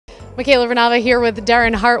Michaela Vernava here with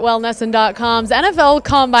Darren Hartwell, NESN.com's NFL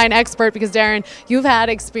Combine expert, because Darren, you've had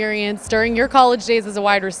experience during your college days as a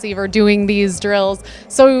wide receiver doing these drills.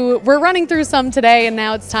 So we're running through some today, and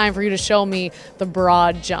now it's time for you to show me the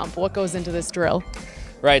broad jump. What goes into this drill?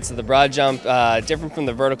 Right, so the broad jump, different from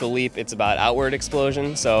the vertical leap, it's about outward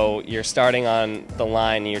explosion. So you're starting on the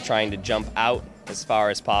line and you're trying to jump out as far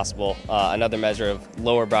as possible. Another measure of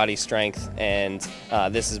lower body strength, and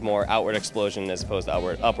this is more outward explosion as opposed to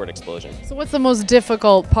upward explosion. So what's the most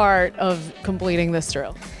difficult part of completing this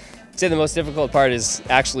drill? I'd say the most difficult part is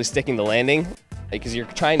actually sticking the landing, because you're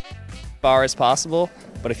trying to as far as possible,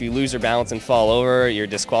 but if you lose your balance and fall over, you're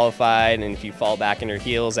disqualified, and if you fall back on your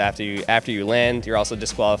heels after you land, you're also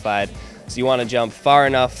disqualified. So you want to jump far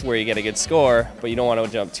enough where you get a good score, but you don't want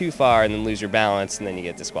to jump too far and then lose your balance and then you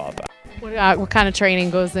get disqualified. What kind of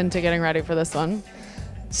training goes into getting ready for this one?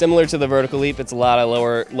 Similar to the vertical leap, it's a lot of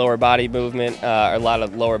lower body movement, a lot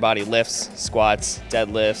of lower body lifts, squats,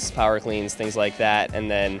 deadlifts, power cleans, things like that,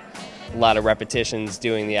 and then a lot of repetitions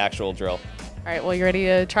doing the actual drill. All right, well, you ready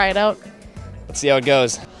to try it out? Let's see how it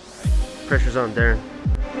goes. Pressure's on, Darren.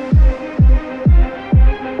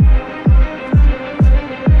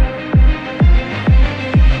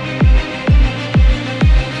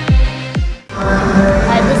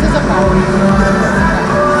 This is a foul.